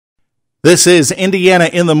This is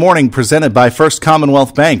Indiana in the Morning, presented by First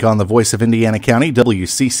Commonwealth Bank on the Voice of Indiana County,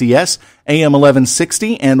 WCCS, AM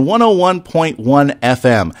 1160 and 101.1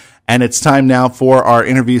 FM. And it's time now for our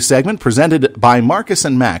interview segment presented by Marcus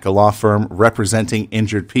 & Mack, a law firm representing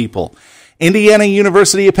injured people. Indiana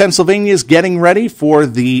University of Pennsylvania is getting ready for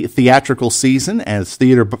the theatrical season as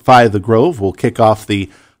Theater by the Grove will kick off the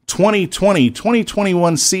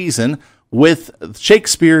 2020-2021 season with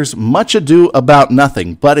Shakespeare's Much Ado About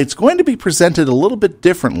Nothing, but it's going to be presented a little bit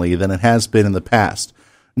differently than it has been in the past.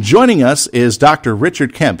 Joining us is Dr.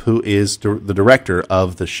 Richard Kemp, who is the director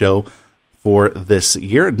of the show for this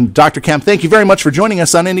year. Dr. Kemp, thank you very much for joining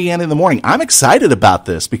us on Indiana in the Morning. I'm excited about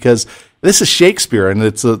this because this is Shakespeare, and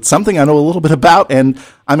it's something I know a little bit about, and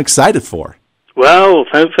I'm excited for. Well,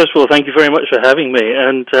 first of all, thank you very much for having me,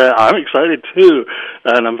 and I'm excited too,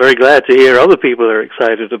 and I'm very glad to hear other people are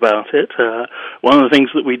excited about it. One of the things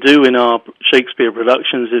that we do in our Shakespeare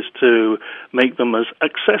productions is to make them as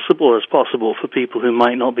accessible as possible for people who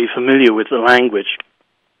might not be familiar with the language.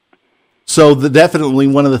 So definitely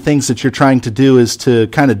one of the things that you're trying to do is to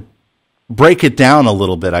kind of break it down a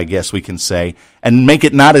little bit, I guess we can say, and make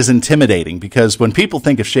it not as intimidating, because when people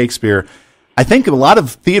think of Shakespeare, I think a lot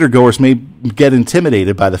of theater goers may get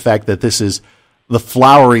intimidated by the fact that this is the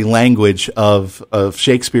flowery language of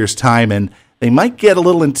Shakespeare's time, and they might get a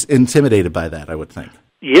little intimidated by that, I would think.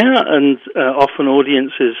 Yeah, and often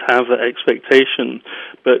audiences have that expectation,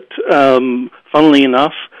 but funnily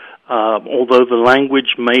enough, although the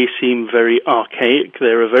language may seem very archaic,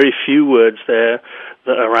 there are very few words there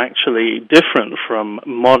that are actually different from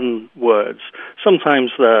modern words. Sometimes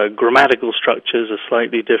the grammatical structures are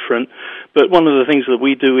slightly different, but one of the things that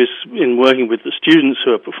we do is, in working with the students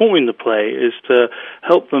who are performing the play, is to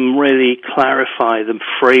help them really clarify the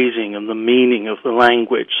phrasing and the meaning of the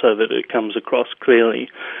language so that it comes across clearly.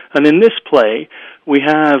 And in this play, we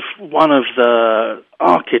have one of the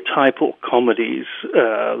archetypal comedies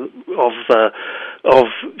of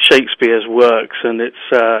Shakespeare's works, and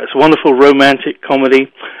it's a wonderful romantic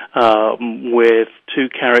comedy with two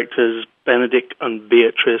characters, Benedict and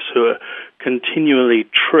Beatrice, who are continually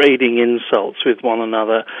trading insults with one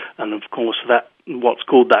another, and of course that what's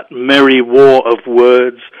called that merry war of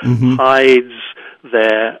words hides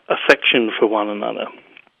their affection for one another.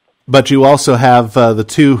 But you also have the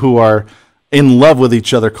two who are in love with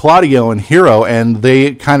each other, Claudio and Hero, and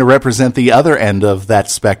they kind of represent the other end of that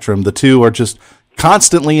spectrum. The two are just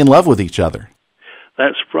constantly in love with each other.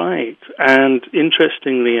 That's right. And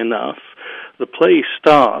interestingly enough, the play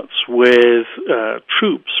starts with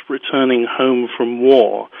troops returning home from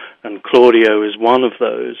war, and Claudio is one of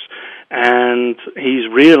those. And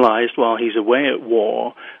he's realized while he's away at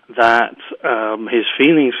war that his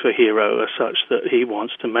feelings for Hero are such that he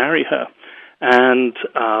wants to marry her. And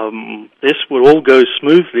this will all go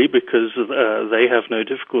smoothly because they have no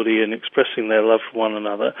difficulty in expressing their love for one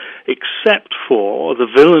another, except for the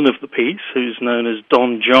villain of the piece, who's known as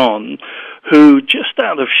Don John, who, just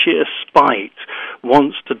out of sheer spite,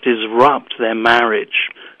 wants to disrupt their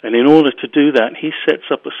marriage. And in order to do that, he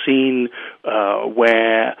sets up a scene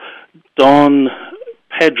where Don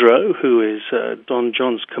Pedro, who is Don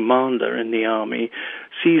John's commander in the army,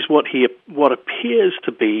 sees what appears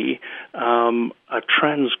to be a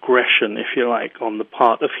transgression, if you like, on the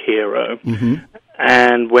part of Hero.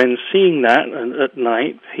 And when seeing that at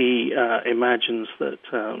night, he imagines that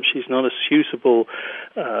she's not a suitable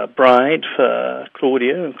bride for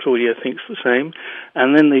Claudio, and Claudio thinks the same.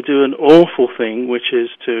 And then they do an awful thing, which is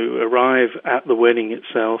to arrive at the wedding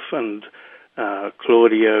itself, and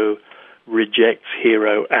Claudio rejects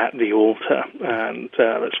Hero at the altar, and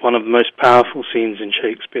that's one of the most powerful scenes in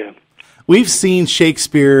Shakespeare. We've seen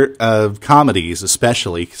Shakespeare comedies,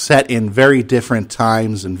 especially, set in very different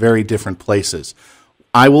times and very different places.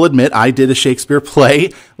 I will admit, I did a Shakespeare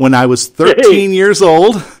play when I was 13 years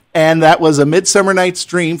old, and that was A Midsummer Night's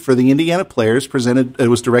Dream for the Indiana Players. It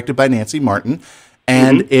was directed by Nancy Martin,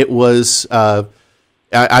 and it was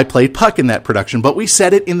I played Puck in that production, but we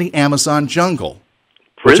set it in the Amazon jungle.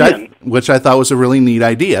 Which I thought was a really neat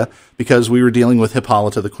idea because we were dealing with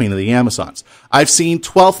Hippolyta, the Queen of the Amazons. I've seen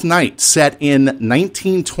Twelfth Night set in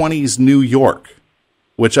 1920s New York,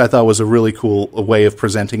 which I thought was a really cool way of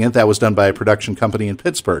presenting it. That was done by a production company in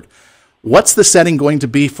Pittsburgh. What's the setting going to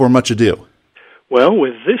be for Much Ado? Well,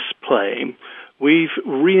 with this play, we've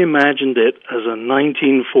reimagined it as a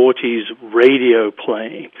 1940s radio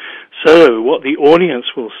play. So what the audience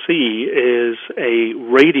will see is a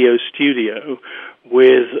radio studio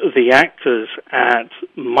with the actors at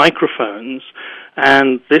microphones.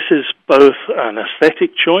 And this is both an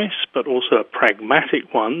aesthetic choice, but also a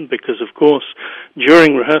pragmatic one, because, of course,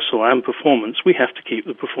 during rehearsal and performance, we have to keep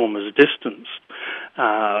the performers distanced,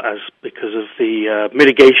 because of the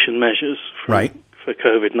mitigation measures for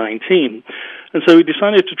COVID-19. And so we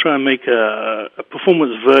decided to try and make a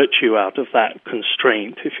performance virtue out of that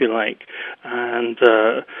constraint, if you like. And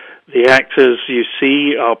the actors you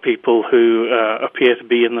see are people who appear to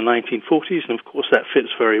be in the 1940s, and of course that fits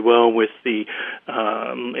very well with the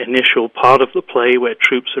initial part of the play where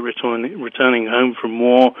troops are returning home from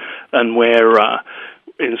war, and where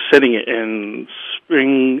in setting it in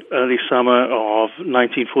spring, early summer of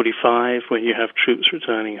 1945, when you have troops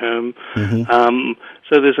returning home.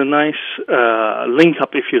 So there's a nice link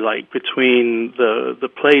up, if you like, between the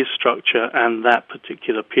play structure and that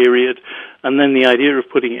particular period. And then the idea of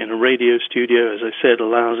putting it in a radio studio, as I said,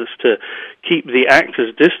 allows us to keep the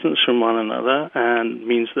actors distance from one another, and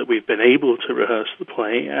means that we've been able to rehearse the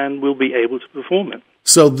play and we'll be able to perform it.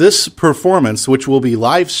 So this performance, which will be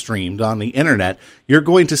live streamed on the internet, you're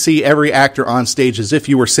going to see every actor on stage as if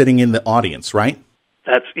you were sitting in the audience, right?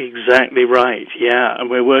 That's exactly right, yeah. And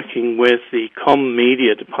we're working with the comm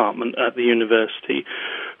media department at the university,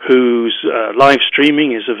 whose live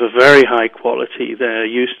streaming is of a very high quality. They're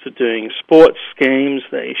used to doing sports games.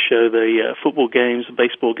 They show the football games, the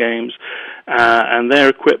baseball games, and their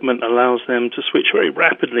equipment allows them to switch very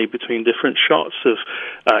rapidly between different shots of,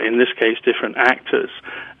 in this case, different actors.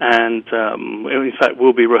 And in fact,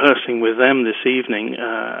 we'll be rehearsing with them this evening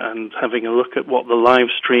and having a look at what the live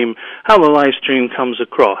stream, how the live stream comes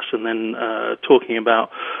across, and then talking about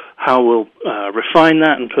how we'll refine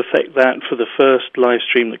that and perfect that for the first live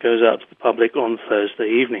stream that goes out to the public on Thursday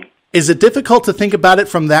evening. Is it difficult to think about it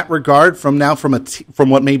from that regard, from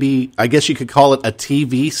what maybe, I guess you could call it a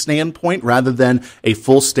TV standpoint rather than a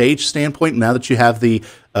full stage standpoint, now that you have the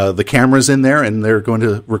cameras in there and they're going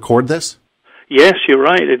to record this? Yes, you're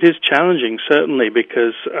right. It is challenging, certainly,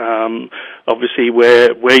 because obviously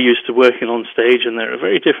we're used to working on stage, and there are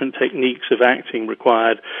very different techniques of acting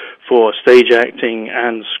required for stage acting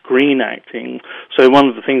and screen acting. So one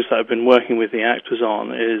of the things that I've been working with the actors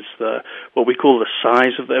on is what we call the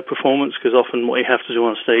size of their performance, because often what you have to do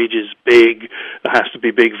on stage is big. It has to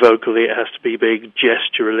be big vocally, it has to be big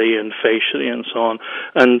gesturally and facially and so on.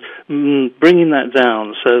 And bringing that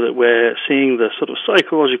down so that we're seeing the sort of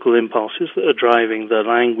psychological impulses that are driving the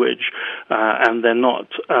language, and they're not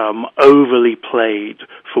overly played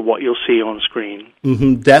for what you'll see on screen.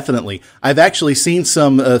 Definitely. I've actually seen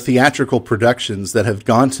some theatrical productions that have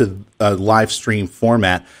gone to a live stream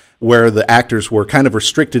format where the actors were kind of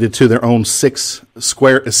restricted to their own 6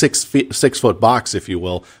 foot box, if you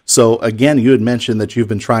will. So again, you had mentioned that you've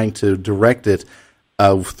been trying to direct it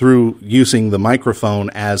through using the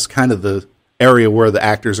microphone as kind of the area where the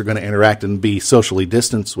actors are going to interact and be socially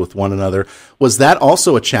distanced with one another. Was that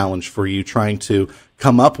also a challenge for you, trying to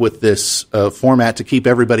come up with this format to keep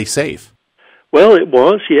everybody safe? Well, it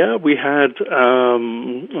was, yeah. We had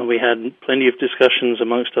plenty of discussions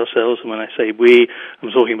amongst ourselves, and when I say we,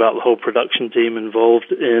 I'm talking about the whole production team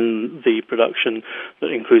involved in the production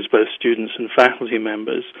that includes both students and faculty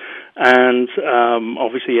members. And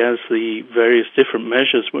obviously, as the various different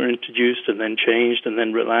measures were introduced and then changed and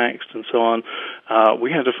then relaxed and so on,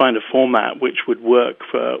 we had to find a format which would work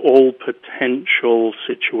for all potential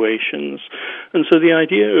situations. And so the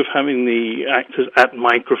idea of having the actors at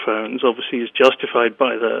microphones obviously is justified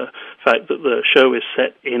by the fact that the show is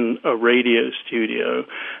set in a radio studio.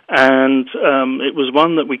 And it was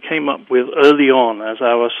one that we came up with early on as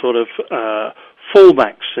our sort of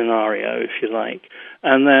fallback scenario, if you like.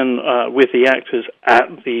 And then with the actors at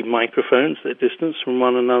the microphones, they're distanced from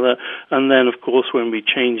one another. And then, of course, when we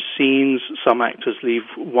change scenes, some actors leave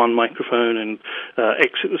one microphone and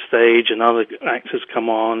exit the stage, and other actors come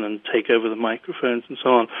on and take over the microphones and so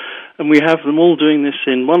on. And we have them all doing this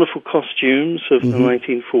in wonderful costumes of the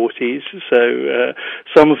 1940s. So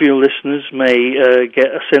some of your listeners may get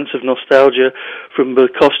a sense of nostalgia from the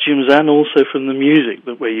costumes and also from the music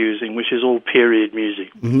that we're using, which is all period music.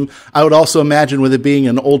 I would also imagine, with it being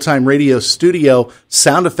an old-time radio studio,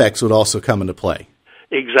 sound effects would also come into play.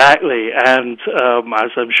 Exactly, and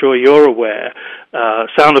as I'm sure you're aware,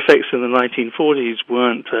 Sound effects in the 1940s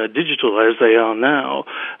weren't digital as they are now,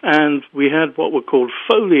 and we had what were called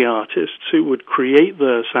Foley artists who would create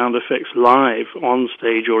the sound effects live on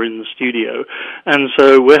stage or in the studio. And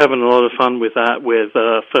so we're having a lot of fun with that, with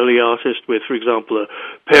Foley artists with, for example, a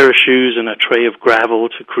pair of shoes and a tray of gravel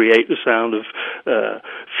to create the sound of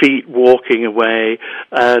feet walking away,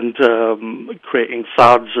 and creating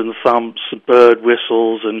thuds and thumps, bird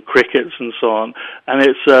whistles and crickets and so on. And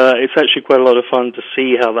it's actually quite a lot of fun to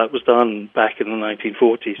see how that was done back in the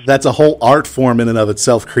 1940s. That's a whole art form in and of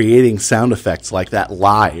itself, creating sound effects like that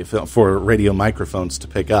live for radio microphones to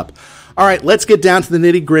pick up. All right, let's get down to the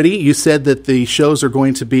nitty-gritty. You said that the shows are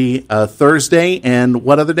going to be Thursday, and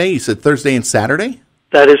what other day? You said Thursday and Saturday?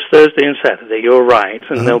 That is Thursday and Saturday, you're right,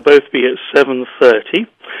 and they'll both be at 7:30.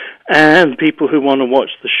 And people who want to watch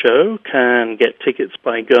the show can get tickets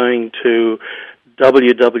by going to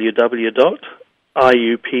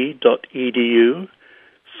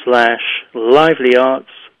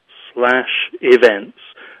www.iup.edu/livelyarts/events.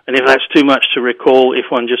 And if that's too much to recall, if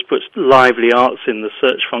one just puts Lively Arts in the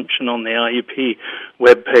search function on the IUP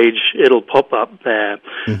webpage, it'll pop up there.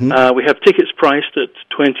 We have tickets priced at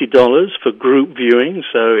 $20 for group viewing,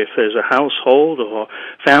 so if there's a household or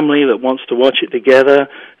family that wants to watch it together,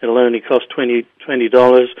 it'll only cost $20.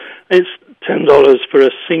 It's $10 for a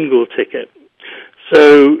single ticket.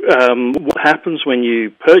 So what happens when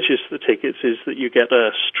you purchase the tickets is that you get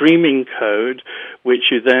a streaming code, which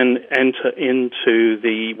you then enter into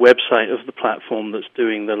the website of the platform that's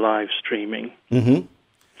doing the live streaming. And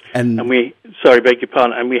we have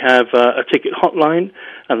a ticket hotline,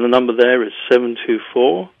 and the number there is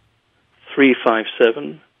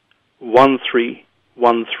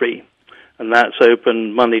 724-357-1313. And that's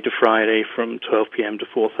open Monday to Friday from 12 p.m. to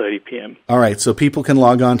 4:30 p.m. All right, so people can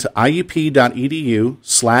log on to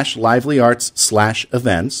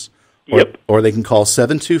iup.edu/livelyarts/events, or they can call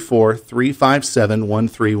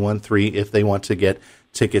 724-357-1313 if they want to get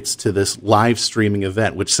tickets to this live streaming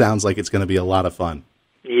event, which sounds like it's going to be a lot of fun.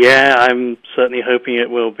 Yeah, I'm certainly hoping it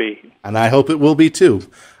will be. And I hope it will be, too.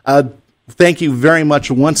 Thank you very much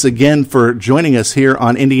once again for joining us here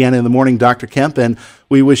on Indiana in the Morning, Dr. Kemp, and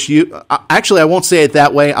we wish you, actually I won't say it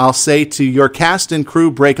that way, I'll say to your cast and crew,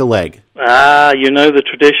 break a leg. You know the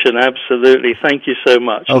tradition, absolutely. Thank you so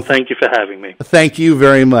much, and thank you for having me. Thank you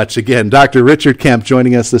very much. Again, Dr. Richard Kemp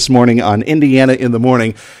joining us this morning on Indiana in the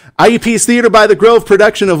Morning. IUP's Theater by the Grove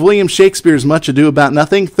production of William Shakespeare's Much Ado About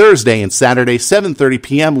Nothing, Thursday and Saturday, 7:30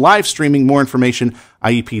 p.m., live streaming. More information,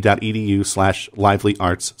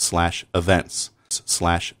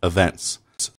 iup.edu/livelyarts/events.